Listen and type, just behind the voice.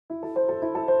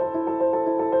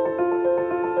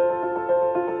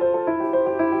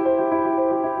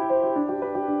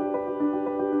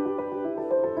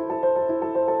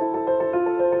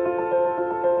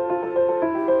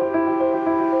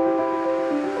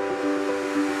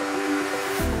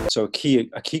So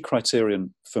a key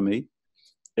criterion for me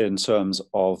in terms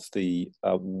of the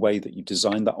way that you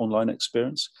design that online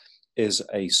experience is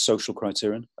a social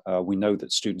criterion. We know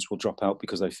that students will drop out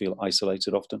because they feel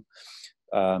isolated often.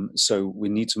 So we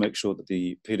need to make sure that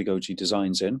the pedagogy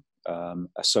designs in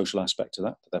a social aspect to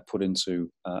that they're put into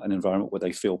an environment where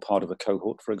they feel part of a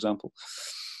cohort, for example.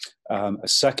 A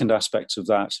second aspect of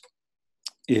that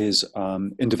is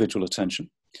individual attention,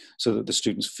 so that the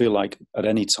students feel like at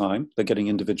any time they're getting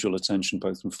individual attention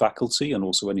both from faculty and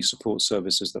also any support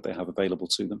services that they have available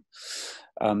to them.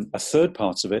 A third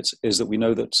part of it is that we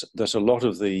know that a lot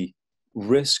of the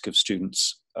risk of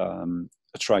students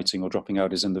attriting or dropping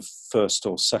out is in the first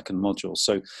or second module.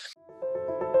 So